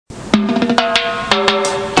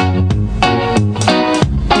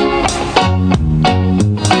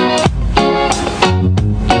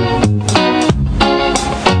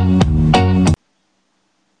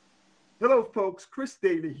Chris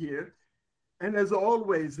Daly here. And as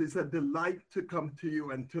always, it's a delight to come to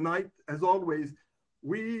you. And tonight, as always,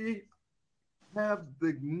 we have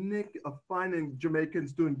the nick of finding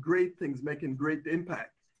Jamaicans doing great things, making great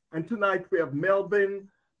impact. And tonight we have Melvin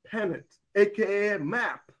Pennant, aka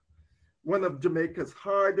MAP, one of Jamaica's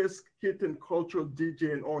hardest hitting cultural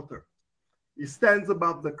DJ and author. He stands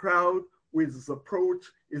above the crowd with his approach,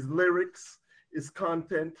 his lyrics, his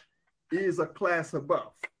content. He is a class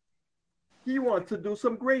above. He wants to do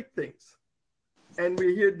some great things. And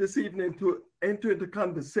we're here this evening to enter into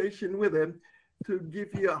conversation with him to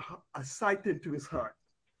give you a sight into his heart.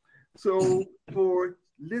 So for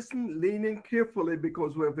leaning carefully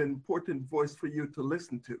because we have an important voice for you to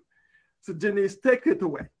listen to. So Janice, take it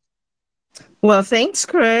away. Well, thanks,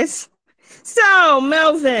 Chris. So,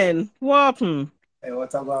 Melvin, welcome. Hey,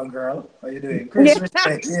 what's up, girl? How you doing? Yeah. Chris,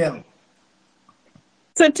 respect, yeah.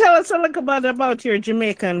 So tell us a little bit about your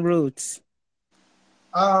Jamaican roots.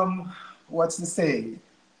 Um, what's to say?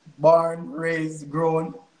 Born, raised,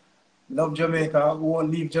 grown, love Jamaica.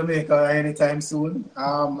 Won't leave Jamaica anytime soon.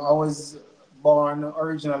 I was born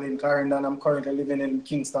originally in Clarendon. I'm currently living in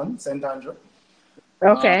Kingston, St. Andrew.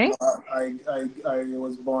 Okay. I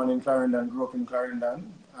was born in Clarendon, grew up in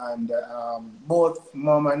Clarendon, and both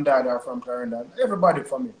mom and dad are from Clarendon. Everybody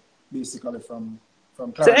from me, basically from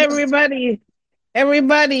So Clarendon.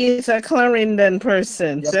 everybody is a Clarendon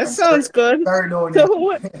person. Yeah, That sounds good. So Clarendonian.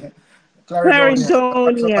 who Clarendonian.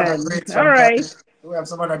 We have some other Clarendonian. greats All from right. Clarendon. We have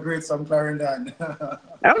some other greats from Clarendon.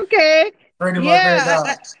 Okay. Freddie Yeah.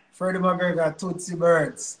 McGregor, Freddie McGregor, Tootsie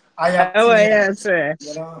Birds, Oh, Ayatine, yes, sir.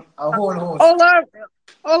 a whole host. Olab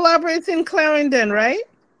Olabra's in Clarendon, right?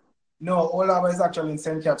 No, Olava is actually in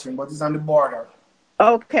St. Catherine, but it's on the border.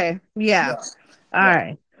 Okay. Yeah. Yeah, All yeah.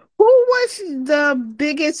 right. Who was the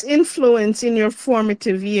biggest influence in your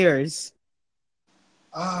formative years?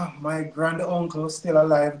 My grand uncle, still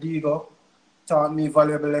alive, Diego, taught me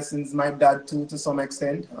valuable lessons. My dad, too, to some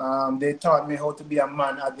extent. They taught me how to be a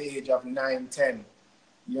man at the age of 9, 10.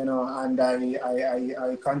 And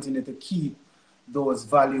I continue to keep those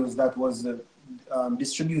values that was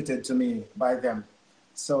distributed to me by them.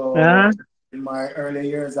 So Uh, in my early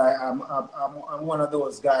years, I'm one of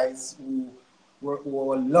those guys who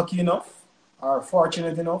were lucky enough or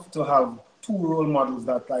fortunate enough to have two role models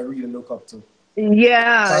that I really look up to.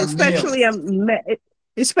 yeah, Are males.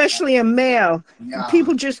 especially a male. Yeah,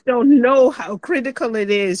 People just don't know how critical it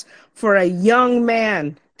is for a young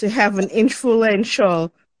man to have an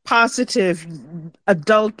influential, positive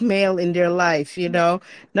adult male in their life, you yeah, know?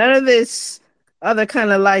 None of this other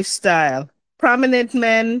kind of lifestyle. Prominent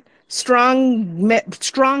men,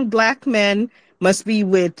 strong black men must be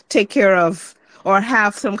with, take care of, or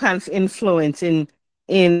have some kind of influence in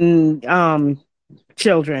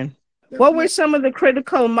children. What were definitely. some of the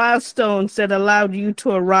critical milestones that allowed you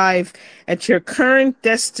to arrive at your current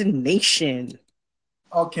destination?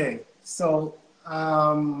 Okay, so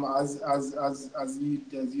as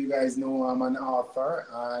you guys know, I'm an author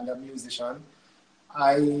and a musician.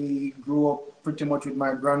 I grew up pretty much with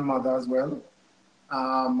my grandmother as well.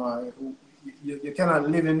 Um, uh, you cannot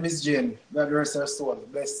live in Miss Jane, God rest her soul,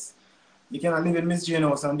 bless. You cannot live in Miss Jane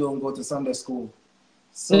house and don't go to Sunday school.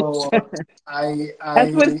 So I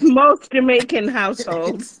As with I most Jamaican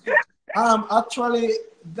households. actually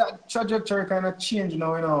that trajectory kind of changed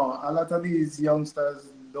now. A lot of these youngsters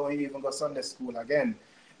don't even go Sunday school again.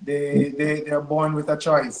 They're born with a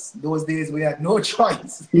choice. Those days we had no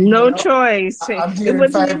choice. No choice. I'm It hearing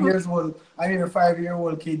wasn't five even. years old. I'm hearing 5 year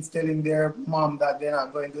old kids telling their mom that they're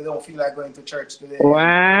not going to, they don't feel like going to church today.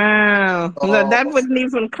 And Wow. No, so that wouldn't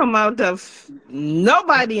even come out of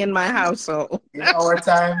nobody in my household. in our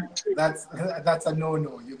time, that's a no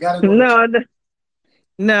no. You gotta go to church. No,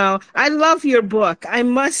 no, I love your book. I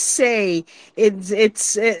must say, it's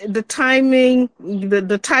the timing,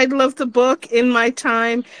 the title of the book, In My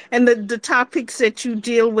Time, and the topics that you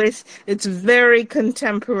deal with. It's very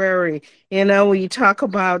contemporary. You know, when you talk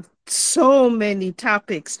about so many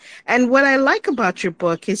topics. And what I like about your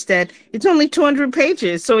book is that it's only 200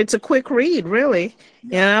 pages, so it's a quick read, really.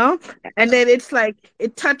 You Yeah, know, and yeah. then it's like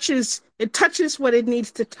it touches what it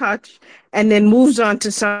needs to touch, and then moves on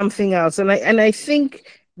to something else. And I think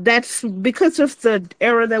that's because of the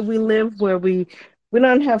era that we live where we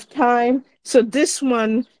don't have time. So this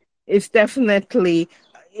one is definitely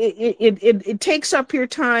it takes up your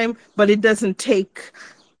time, but it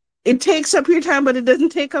takes up your time, but it doesn't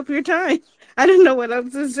take up your time. I don't know what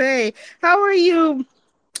else to say. How are you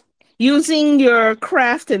using your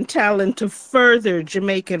craft and talent to further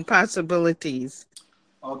Jamaican possibilities?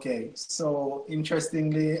 Okay, so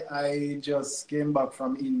interestingly, I just came back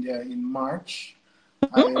from India in March.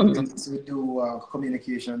 I went to do a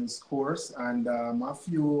communications course and a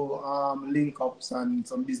few link ups and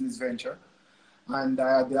some business venture. And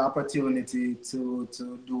I had the opportunity to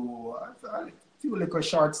do a few little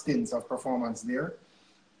short stints of performance there.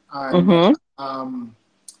 And Mm-hmm. um,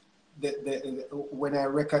 when I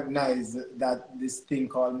recognized that this thing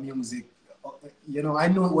called music, I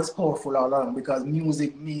know it was powerful all along because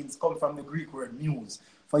music means come from the Greek word muse,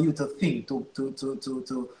 for you to think, to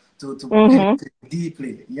Mm-hmm. penetrate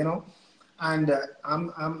deeply, And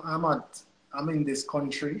I'm in this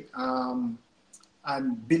country, and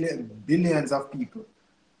billions of people,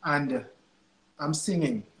 and I'm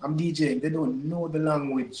singing, I'm DJing. They don't know the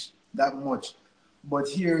language that much, but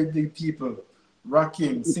here the people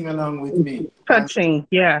rocking, sing along with me, and Touching,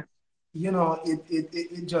 yeah.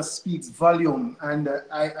 it just speaks volume. And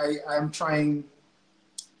I'm trying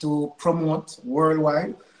to promote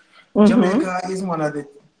worldwide. Mm-hmm. Jamaica is one of the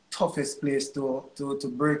toughest place to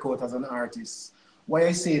break out as an artist. Why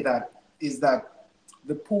I say that is that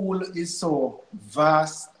the pool is so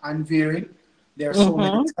vast and varied. There are so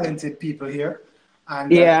many Mm-hmm. talented people here,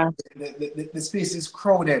 and Yeah. the space is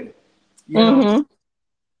crowded. You know,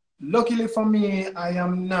 Mm-hmm. luckily for me, I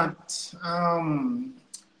am not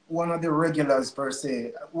one of the regulars per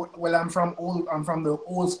se. Well, I'm from the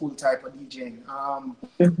old school type of DJing.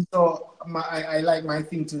 So I like my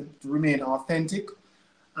thing to remain authentic,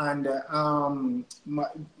 and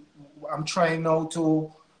I'm trying now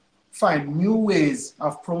to find new ways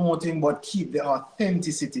of promoting but keep the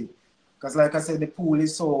authenticity. Because, like I said, the pool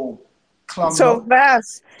is so clogged So up.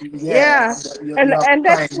 vast. Yeah, Yeah. you have to And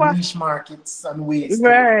that's find what niche markets and ways to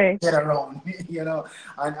right. get around,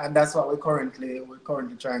 and that's what we're currently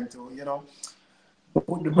trying to,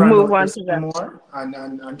 put the brand Move out there on to some that. more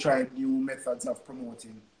and try new methods of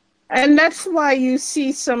promoting. And that's why you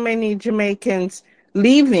see so many Jamaicans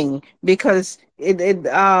leaving because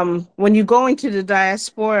when you go into the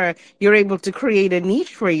diaspora, you're able to create a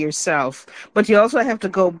niche for yourself. But you also have to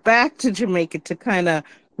go back to Jamaica to kind of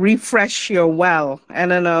refresh your well. I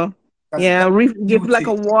don't know. Yeah, That's give like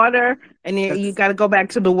beauty. a water, and you That's got to go back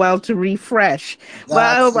to the well to refresh.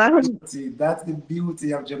 But That's the beauty. That's the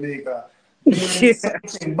beauty of Jamaica. There is yeah,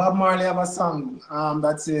 something. Bob Marley have a song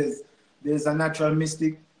that says, "There's a natural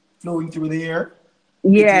mystic flowing through the air.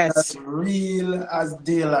 It is as yes. real as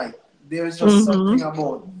daylight." There's just something Mm-hmm.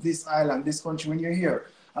 about this island, this country. When you're here,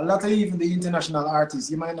 a lot of even the international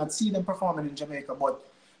artists, you might not see them performing in Jamaica, but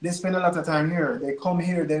they spend a lot of time here. They come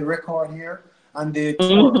here, they record here, and they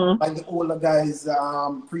tour. Mm-hmm. Like the older guys,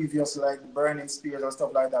 previous like Burning Spears and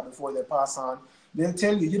stuff like that, before they pass on, they'll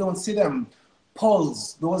tell you don't see them.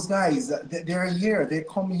 Pulse, those guys, they're here. They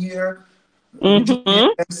come here, rejuvenate Mm-hmm.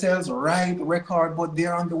 themselves, write, record, but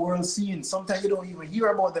they're on the world scene. Sometimes you don't even hear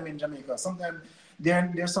about them in Jamaica. Sometimes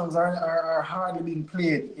their songs are hardly being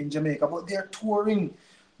played in Jamaica, but they're touring.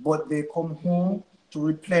 But they come home to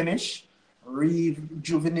replenish,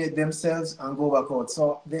 rejuvenate themselves, and go back out.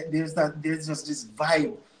 So there's just this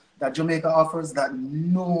vibe that Jamaica offers that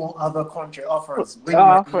no other country offers when you're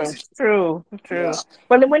a Offers. musician. True, Yeah. true.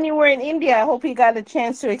 But when you were in India, I hope you got a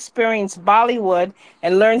chance to experience Bollywood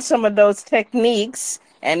and learn some of those techniques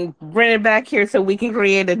and bring it back here so we can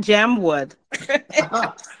create a jam wood.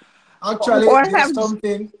 Actually, Or have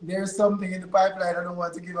there's something in the pipeline. I don't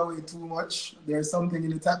want to give away too much. There's something in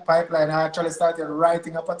the pipeline. I actually started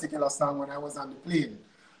writing a particular song when I was on the plane,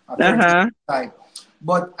 a 30 uh-huh. time.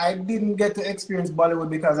 But I didn't get to experience Bollywood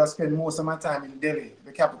because I spent most of my time in Delhi,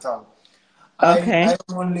 the capital. Okay. I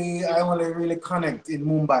only really connect in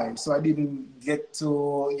Mumbai, so I didn't get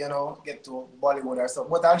to Bollywood or stuff.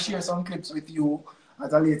 But I'll share some clips with you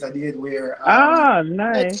at a later date where Oh, I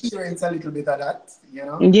nice. experience a little bit of that.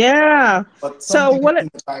 Yeah. But So something is what in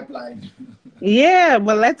the pipeline. yeah,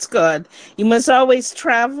 well that's good. You must always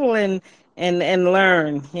travel and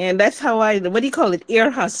learn. And that's how I what do you call it? Ear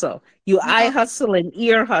hustle. You eye Yeah. hustle and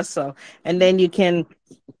ear hustle. And then you can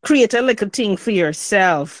create a little thing for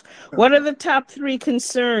yourself. What are the top three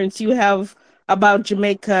concerns you have about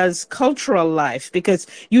Jamaica's cultural life? Because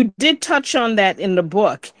you did touch on that in the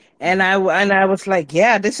book, and I was like,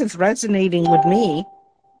 yeah, this is resonating with me.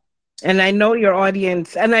 And I know your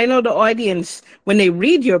audience, and I know the audience when they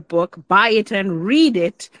read your book, buy it and read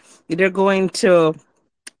it, they're going to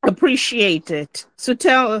appreciate it.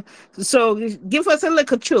 So give us a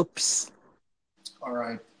little chups. All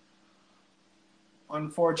right.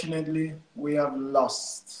 Unfortunately, we have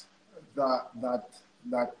lost that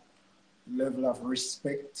level of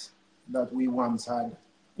respect that we once had.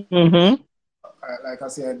 Mm-hmm. Like I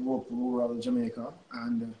said, I grew up rural Jamaica,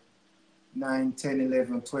 and 9, 10,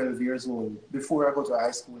 11, 12 years old. Before I go to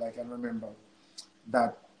high school, I can remember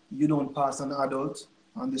that you don't pass an adult.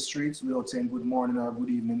 on the streets without saying good morning or good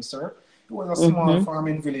evening, sir. It was a small Mm-hmm.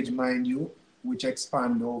 farming village, mind you, which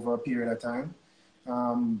expanded over a period of time.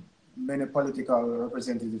 Um, Many political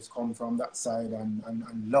representatives come from that side and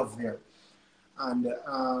love there. And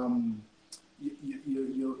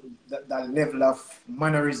that level of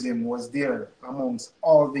mannerism was there amongst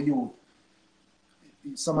all the youth.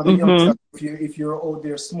 Some of the Mm-hmm. youngsters, if you're out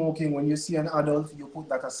there smoking, when you see an adult, you put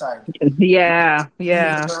that aside. Yeah,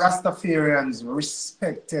 Even yeah. the Rastafarians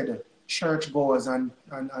respected churchgoers and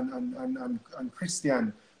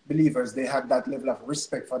Christian believers. They had that level of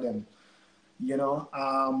respect for them. You know,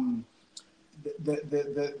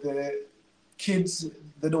 the kids,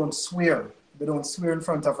 they don't swear. They don't swear in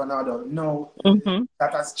front of an adult. No, Mm-hmm.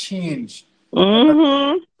 that has changed. That has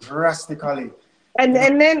Mm-hmm. drastically. And You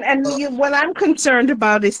know, and then and you, what I'm concerned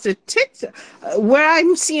about is the TikTok, where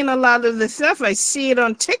I'm seeing a lot of the stuff. I see it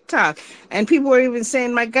on TikTok, and people are even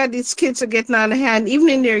saying, "My God, these kids are getting out of hand, even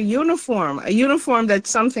in their uniform. A uniform that's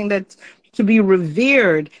something that's to be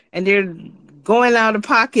revered, and they're going out of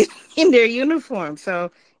pocket in their uniform."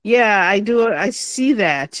 So yeah, I do. I see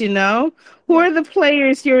that. Who yeah. are the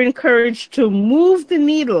players you're encouraged to move the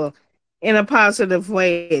needle in a positive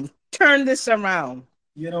way? Turn this around.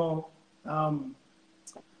 You know, um,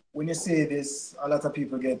 when you say this, a lot of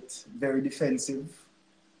people get very defensive,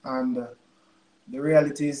 and the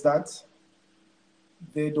reality is that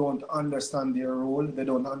they don't understand their role, they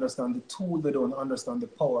don't understand the tool, they don't understand the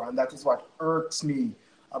power, and that is what irks me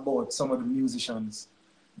about some of the musicians.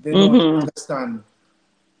 They don't Mm-hmm. understand.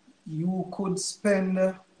 You could spend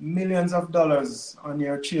millions of dollars on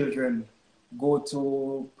your children, go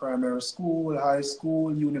to primary school, high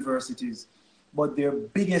school, universities, but their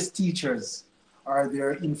biggest teachers are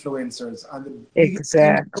their influencers, and the biggest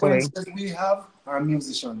Exactly. influencers we have are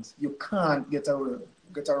musicians. You can't get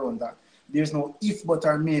around that. There's no if, but,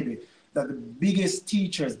 or maybe. That the biggest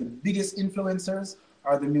teachers, the biggest influencers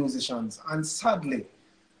are the musicians, and sadly,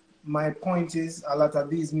 my point is a lot of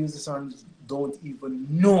these musicians don't even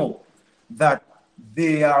know that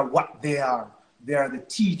they are what they are. They are the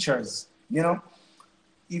teachers. You know,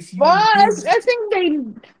 if Well, you give, I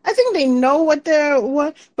think they know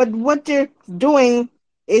but what they're doing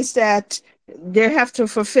is that they have to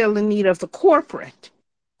fulfill the need of the corporate,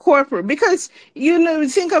 because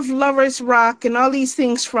think of lovers rock and all these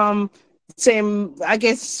things from, same, I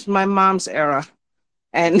guess, my mom's era.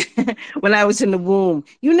 And when I was in the womb,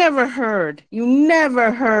 you never heard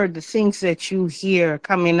the things that you hear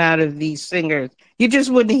coming out of these singers. You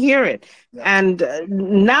just wouldn't hear it. yeah, And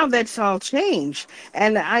now that's all changed. A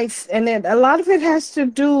lot of it has to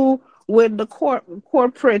do with the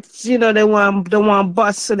corporates. They want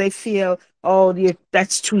bust, so they feel, oh,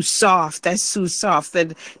 that's too soft. That's too soft.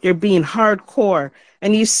 That they're being hardcore,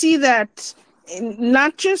 and you see that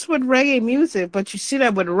not just with reggae music, but you see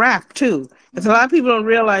that with rap too. Because a mhm. lot of people don't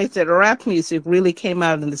realize that rap music really came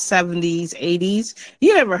out in the 70s, 80s.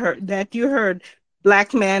 You never heard that. You heard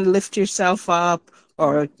Black Man Lift Yourself Up,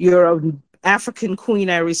 Yeah. or You're an African Queen,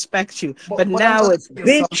 I Respect You. But But I'm now gonna it's tell you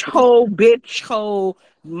something. bitch ho,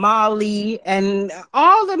 Molly, and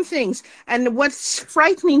all them things. And what's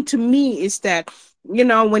frightening to me is that,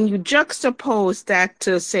 when you juxtapose that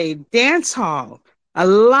to, say, dance hall, a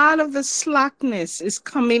lot of the slackness is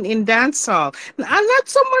coming in dancehall. Not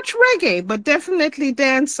so much reggae, but definitely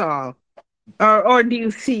dancehall. Or do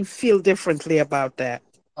you feel differently about that?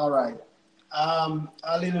 All right.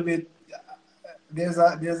 A little bit. There's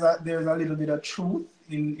a little bit of truth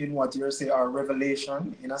in what you're saying, or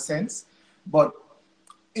revelation in a sense, but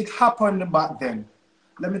it happened back then.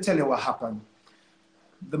 Let me tell you what happened.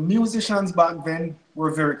 The musicians back then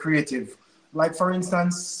were very creative. Like, for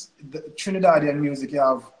instance, the Trinidadian music, you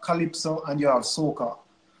have calypso and you have soca.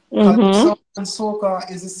 Mm-hmm. Calypso and soca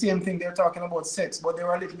is the same thing. They're talking about sex, but they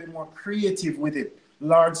were a little bit more creative with it.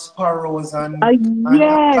 Lord Sparrows and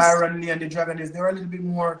Yes, Byron Lee and the Dragonets, they were a little bit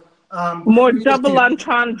more more double creative.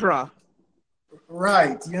 entendre.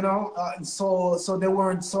 Right, so they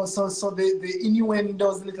weren't so the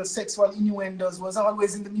innuendos, the little sexual innuendos was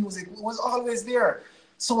always in the music, was always there.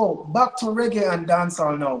 So back to reggae and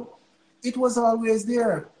dancehall now. It was always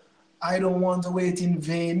there. I don't want to wait in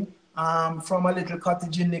vain. From a little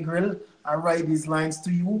cottage in the grill, I write these lines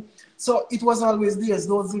to you. So it was always there,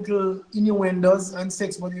 those little innuendos and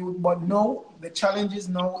sex, but no, the challenge is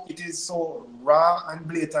now it is so raw and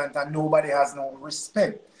blatant, and nobody has no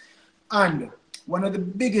respect. And one of the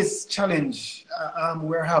biggest challenge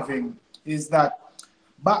we're having is that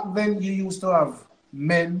back then you used to have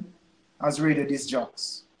men as radio disc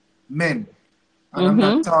jocks. Men. And I'm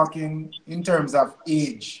not Mm-hmm. talking in terms of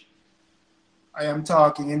age. I am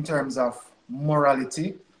talking in terms of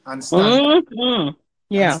morality and standard. Mm-hmm.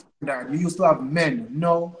 and Yeah. standard. You used to have men.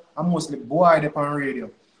 Now, I'm mostly boy on radio.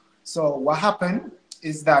 So what happened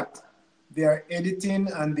is that they're editing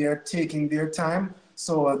and they're taking their time.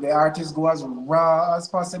 So the artists go as raw as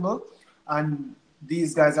possible. And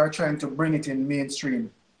these guys are trying to bring it in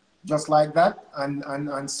mainstream. Just like that.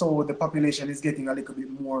 And so the population is getting a little bit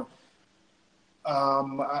more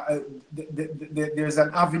there's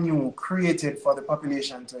an avenue created for the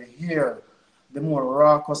population to hear the more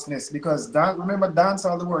raucousness because remember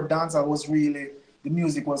dancehall, the word dancehall was really the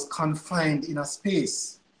music was confined in a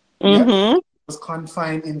space. Yeah, it Mm-hmm. was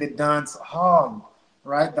confined in the dance hall,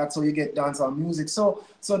 right? That's how you get dancehall music. So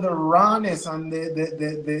the rawness and the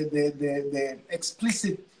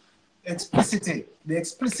the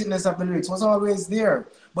explicitness of the lyrics was always there,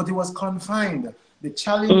 but it was confined. The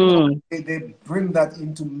challenge now, Mm. they bring that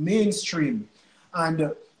into mainstream,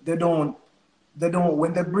 and they don't,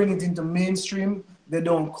 when they bring it into mainstream, they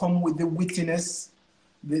don't come with the wittiness,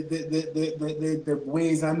 the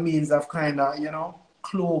ways and means of kind of,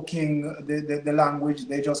 cloaking the language.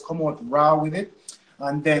 They just come out raw with it.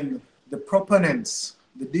 And then the proponents,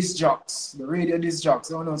 the disc jocks, the radio disc jocks,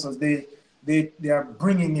 the announcers, they are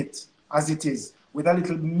bringing it as it is with a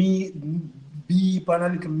little beep and a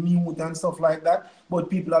little mute and stuff like that. But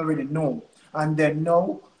people already know. And then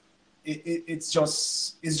now it's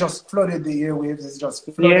just flooded the airwaves.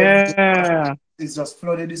 Yeah. It's just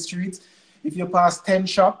flooded the streets. If you pass 10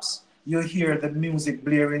 shops, you hear the music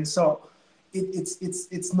blaring. So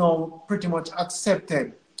it's now pretty much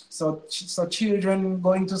accepted. So children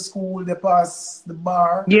going to school, they pass the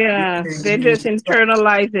bar, they're Yeah. playing the They just music. So,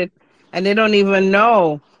 internalize it and they don't even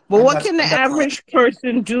know. But what can the and that's why. average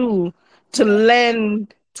person do to Yeah.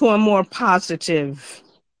 lend to a more positive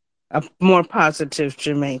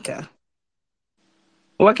Jamaica?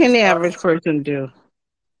 What can the Start. average person do?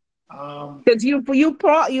 Um, Because you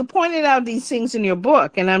pointed out these things in your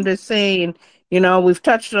book, and I'm just saying, we've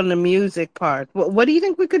touched on the music part. What do you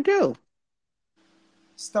think we could do?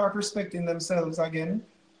 Start respecting themselves again.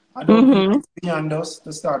 I don't think Mm-hmm. it's beyond us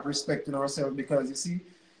to start respecting ourselves because you see,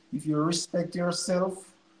 if you respect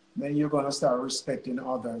yourself, then you're going to start respecting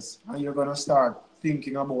others and you're going to start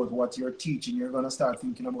thinking about what you're teaching. You're going to start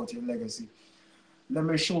thinking about your legacy. Let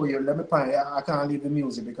me show you. Let me find. I can't leave the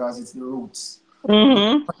music because it's the roots. Let me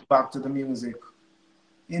Mm-hmm. point back to the music.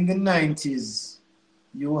 In the 90s,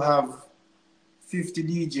 you have 50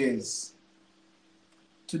 DJs.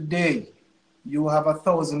 Today, you have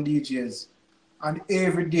 1,000 DJs, and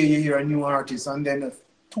every day you hear a new artist, and then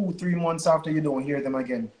 2, 3 months after you don't hear them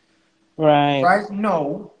again. Right. Right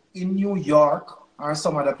now, in New York or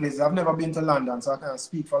some other places, I've never been to London, so I can't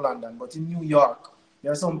speak for London, but in New York,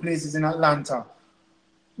 there are some places in Atlanta.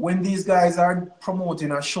 When these guys are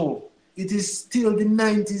promoting a show, it is still the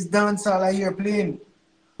 90s dancehall I hear playing.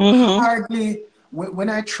 Mm-hmm. Hardly, when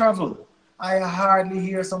I travel, I hardly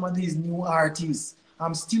hear some of these new artists.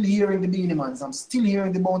 I'm still hearing the Beanie Mans. I'm still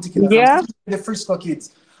hearing the Bounty Killers. I'm Yeah. still hearing the Frisco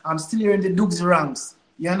Kids. I'm still hearing the Dukes Ranks.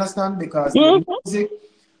 You understand? Because the Mm-hmm. music,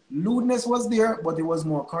 lewdness was there, but it was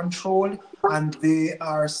more controlled, and they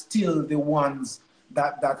are still the ones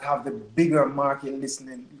that have the bigger market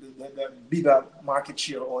listening, the bigger market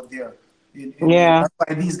share out there. Yeah. That's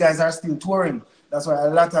why these guys are still touring. That's why a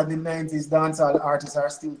lot of the 90s dancehall artists are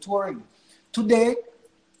still touring. Today,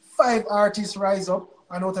 5 artists rise up,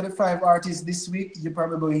 and out of the 5 artists this week, you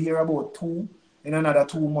probably hear about 2 in another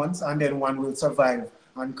 2 months, and then one will survive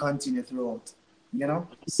and continue throughout. Yeah.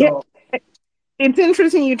 So It's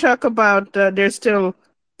interesting you talk about they're still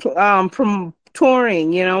from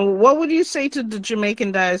touring. What would you say to the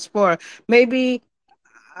Jamaican diaspora? Maybe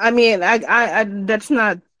I mean, I that's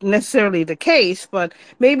not necessarily the case, but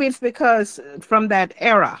maybe it's because from that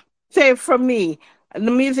era. Say for me,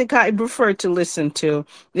 the music I prefer to listen to,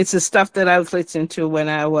 it's the stuff that I was listening to when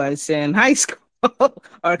I was in high school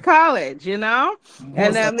or college, and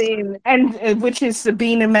most I of mean, and which is the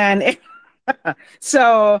Beanie Man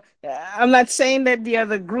so I'm not saying that the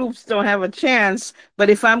other groups don't have a chance, but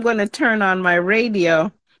if I'm going to turn on my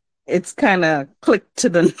radio, it's kind of clicked to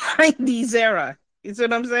the 90s era. You see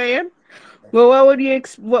what I'm saying? Well, what would you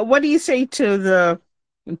what do you say to the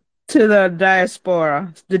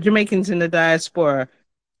diaspora, the Jamaicans in the diaspora?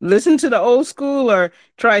 Listen to the old school or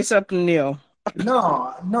try something new?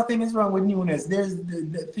 no, nothing is wrong with newness.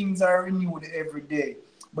 The things are renewed every day.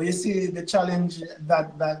 But you see, the challenge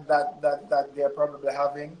that they're probably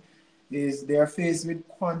having is they're faced with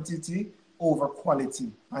quantity over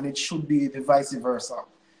quality, and it should be the vice versa.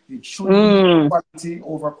 It should be Mm, quality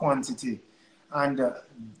over quantity, and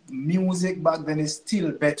music back then is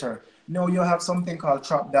still better. Now you have something called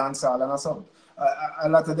trap dancehall, and a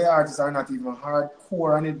lot of the artists are not even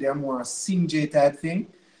hardcore on it. They're more a sing J type thing.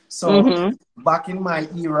 So Mm-hmm. back in my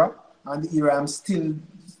era, and the era I'm still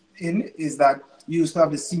in, is that you used to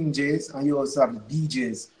have the sing Js and you also have the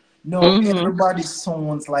DJs. Now Mm-hmm. everybody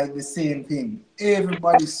sounds like the same thing.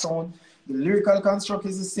 Everybody sound, the lyrical construct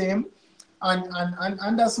is the same,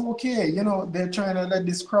 and that's okay. You know, they're trying to let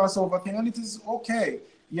this crossover thing, and it is okay.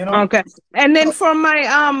 You know, Okay. And then for my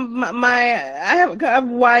I have a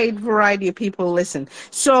wide variety of people listen.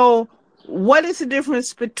 So what is the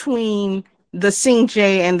difference between the Sing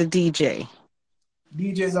J and the DJ?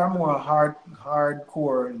 DJs are more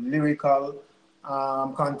hardcore lyrical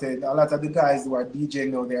content. A lot of the guys who are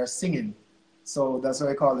DJing now, they are singing, so that's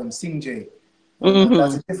why I call them sing J, and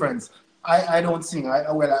that's Mm-hmm. the difference. I don't sing.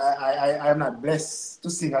 I'm not blessed to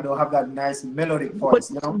sing. I don't have that nice melodic But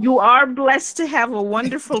voice, you know. you are blessed to have a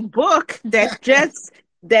wonderful book that just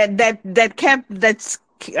that kept that's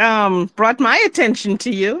brought my attention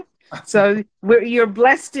to you. So you're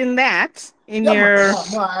blessed in that in Yeah, man.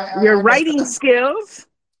 No, no, your I writing understand. skills.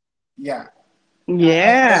 Yeah,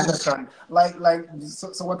 I Yeah. understand.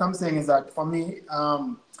 So what I'm saying is that for me,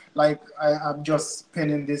 like I'm just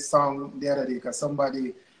penning this song the other day because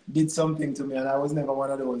somebody did something to me, and I was never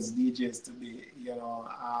one of those DJs to be,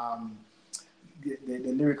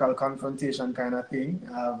 the lyrical confrontation kind of thing.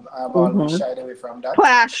 I've always Mm-hmm. shied away from that.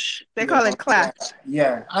 Clash. They You call know, it clash.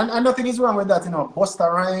 yeah, yeah, and nothing is wrong with that. You know,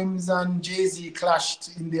 Busta Rhymes and Jay-Z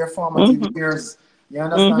clashed in their formative Mm-hmm. years. You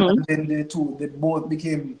understand? Mm-hmm. And then they both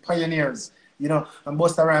became pioneers. You know, and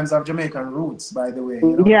Busta Rhymes have Jamaican roots, by the way.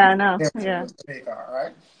 You know, Yeah, I know. they're Yeah. from Jamaica, all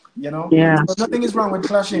right? You know, Yeah. so nothing is wrong with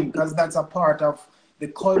clashing because that's a part of the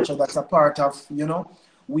culture. That's a part of,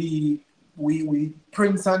 we we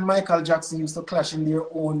Prince and Michael Jackson used to clash in their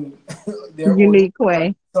own their own. Unique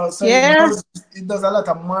way. So Yeah. it does a lot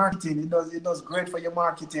of marketing. It does great for your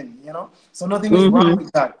marketing, you know. So nothing is wrong Mm-hmm.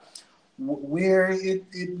 with that. Where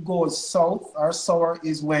it goes south or sour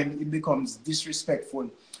is when it becomes disrespectful.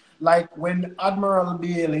 Like when Admiral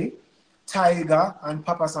Bailey, Tiger, and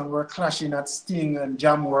Papa San were clashing at Sting and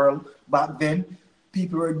Jam World back then,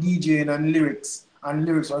 people were DJing and lyrics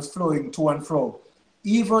was flowing to and fro.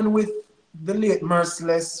 Even with the late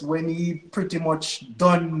Merciless, when he pretty much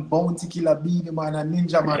done Bounty Killer, Beenie Man, and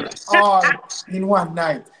Ninja Man all in one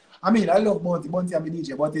night. I mean, I love Bounty and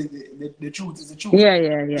DJ, but the truth is the truth. Yeah,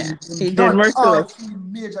 yeah, yeah. He He did done all merciless. three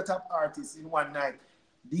major top artists in one night.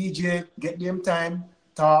 DJ, get them time,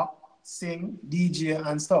 talk, sing, DJ,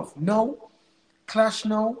 and stuff. Now, Clash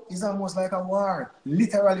now is almost like a war,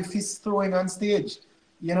 literally fist throwing on stage,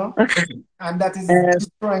 you know, and that is Uh,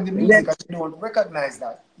 destroying the music, and that's you don't recognize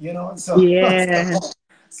that, you know. So, yeah.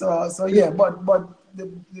 so yeah, but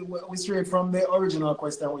we straight from the original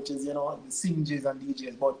question, which is the singers and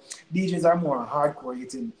DJs, but DJs are more hardcore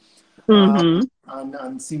hitting, uh, Mm-hmm.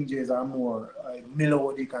 and singers are more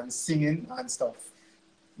melodic and singing and stuff.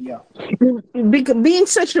 Yeah. Being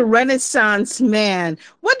such a Renaissance man,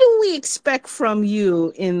 what do we expect from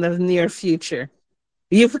you in the near future?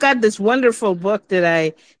 You've got this wonderful book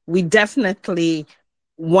that we definitely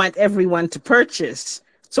want everyone to purchase.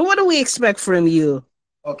 So what do we expect from you?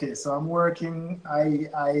 Okay, so I'm working.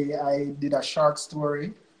 I did a short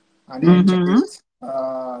story, and entered Mm-hmm. it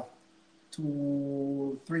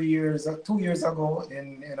 2 years ago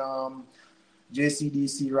in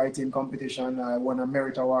JCDC writing competition. I won a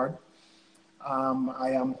merit award.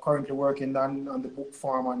 I am currently working on the book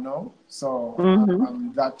format now, so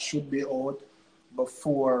Mm-hmm. that should be out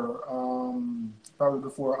before probably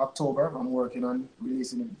before October. I'm working on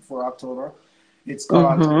releasing it before October. It's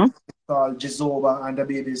called Mm-hmm. Jizoba and the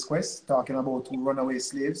Baby's Quest, talking about two runaway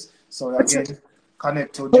slaves. So again,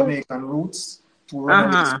 connect to Jamaican roots, two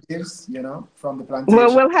runaway Uh-huh. slaves, from the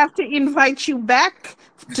Well, plantation. we'll have to invite you back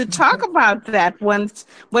to talk about that once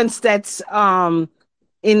that's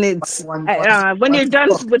in its when you're Once it's done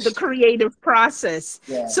with the published. creative process.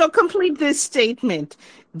 Yeah. So complete this statement.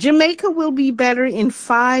 Jamaica will be better in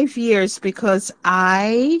 5 years because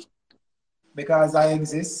Because I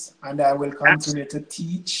exist and I will continue to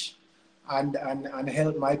teach and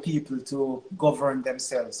help my people to govern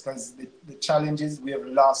themselves. Because the challenge is we have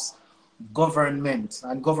lost government,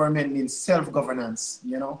 and government means self-governance.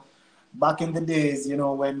 Back in the days,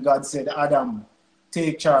 when God said, Adam,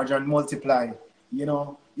 take charge and multiply,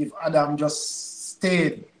 if Adam just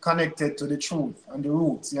stayed connected to the truth and the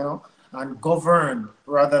roots, and govern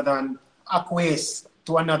rather than acquiesce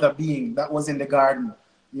to another being that was in the garden,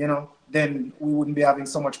 then we wouldn't be having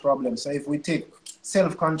so much problem. So if we take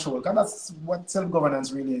self-control, because that's what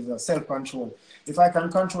self-governance really is, self-control. If I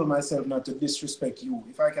can control myself not to disrespect you,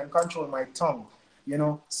 if I can control my tongue, You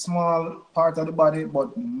know, small part of the body,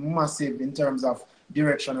 but massive in terms of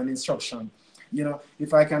direction and instruction. You know,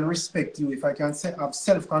 if I can respect you, if I can have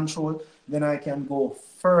self-control, then I can go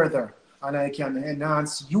further and I can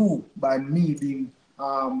enhance you by me being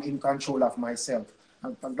in control of myself.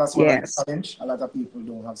 And that's what I Yes. challenge. A lot of people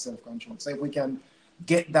don't have self-control. So if we can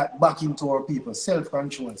get that back into our people,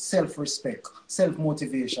 self-control, self-respect,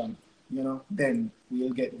 self-motivation, you know, then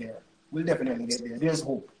we'll get there. We'll definitely get there. There's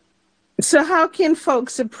hope. So, how can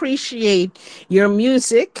folks appreciate your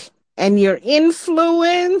music and your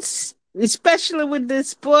influence, especially with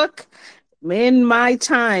this book, In My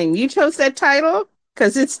Time? You chose that title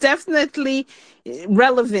because it's definitely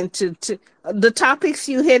relevant to the topics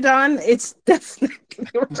you hit on. It's definitely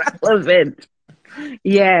relevant.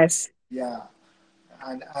 Yes. Yeah.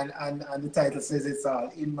 And the title says it's all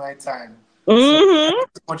in my time. So I Mm-hmm.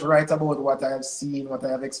 pretty much write about what I have seen, what I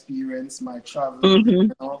have experienced, my traveling, Mm-hmm.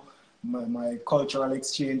 you know, my cultural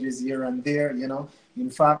exchanges here and there, you know. In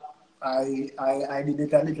fact, I did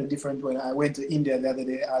it a little different when I went to India the other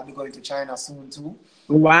day. I'll be going to China soon too.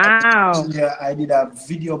 Wow. India, I did a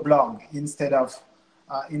video blog instead of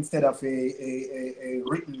a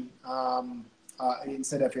written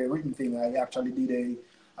instead of a written thing. I actually did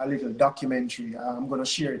a little documentary. I'm gonna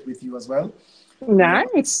share it with you as well. You know,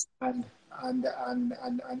 Nice. and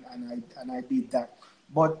and I did that.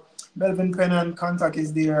 But Melvin Pennant contact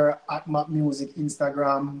is there at Map Music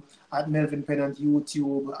Instagram, at Melvin Pennant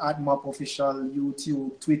YouTube, at Map Official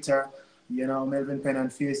YouTube, Twitter. You know, Melvin Pennant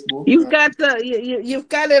Facebook. You've got you've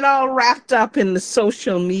got it all wrapped up in the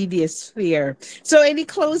social media sphere. So, any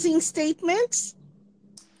closing statements?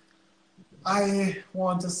 I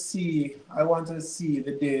want to see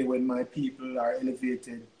the day when my people are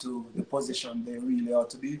elevated to the position they really ought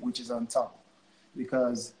to be, which is on top.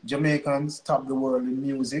 Because Jamaicans top the world in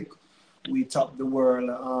music, we top the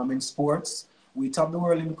world in sports, we top the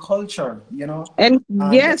world in culture, you know. And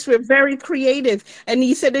And yes, we're very creative. And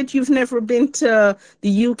you said that you've never been to the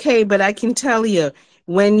UK, but I can tell you,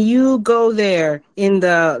 when you go there in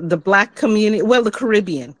the black community, well, the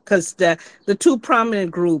Caribbean, because the two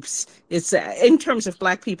prominent groups is in terms of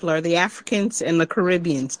black people are the Africans and the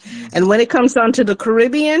Caribbeans. music, And when it comes down to the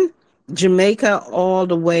Caribbean, Jamaica all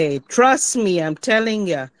the way. Trust me, I'm telling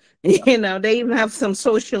you. yeah, You know, they even have some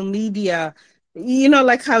social media,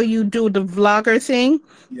 like how you do the vlogger thing.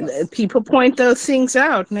 yes, People point those things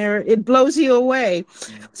out and it blows you away.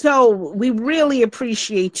 yeah, So we really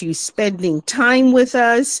appreciate you spending time with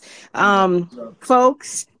us. big up, um, big up.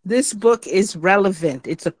 Folks, this book is relevant.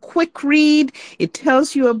 It's a quick read. It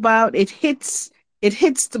tells you about it hits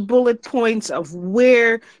the bullet points of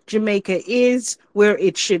where Jamaica is, where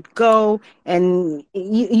it should go, and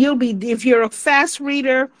you'll be, if you're a fast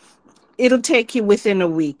reader, it'll take you within a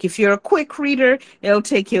week. If you're a quick reader, it'll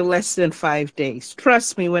take you less than 5 days.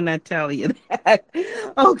 Trust me when I tell you that.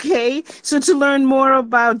 Okay, so to learn more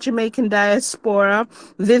about Jamaican diaspora,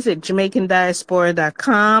 visit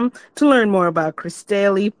JamaicanDiaspora.com. To learn more about Chris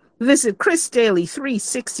Daly, visit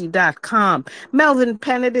ChrisDaly360.com. Melvin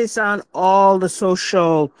Pennant is on all the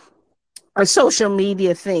social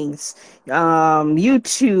media things,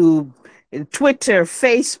 YouTube, Twitter,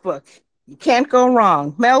 Facebook. You can't go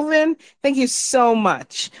wrong. Melvin, thank you so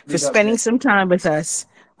much for Big up, spending Jay. some time with us.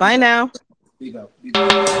 Bye Big up, now. big up, big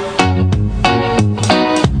up.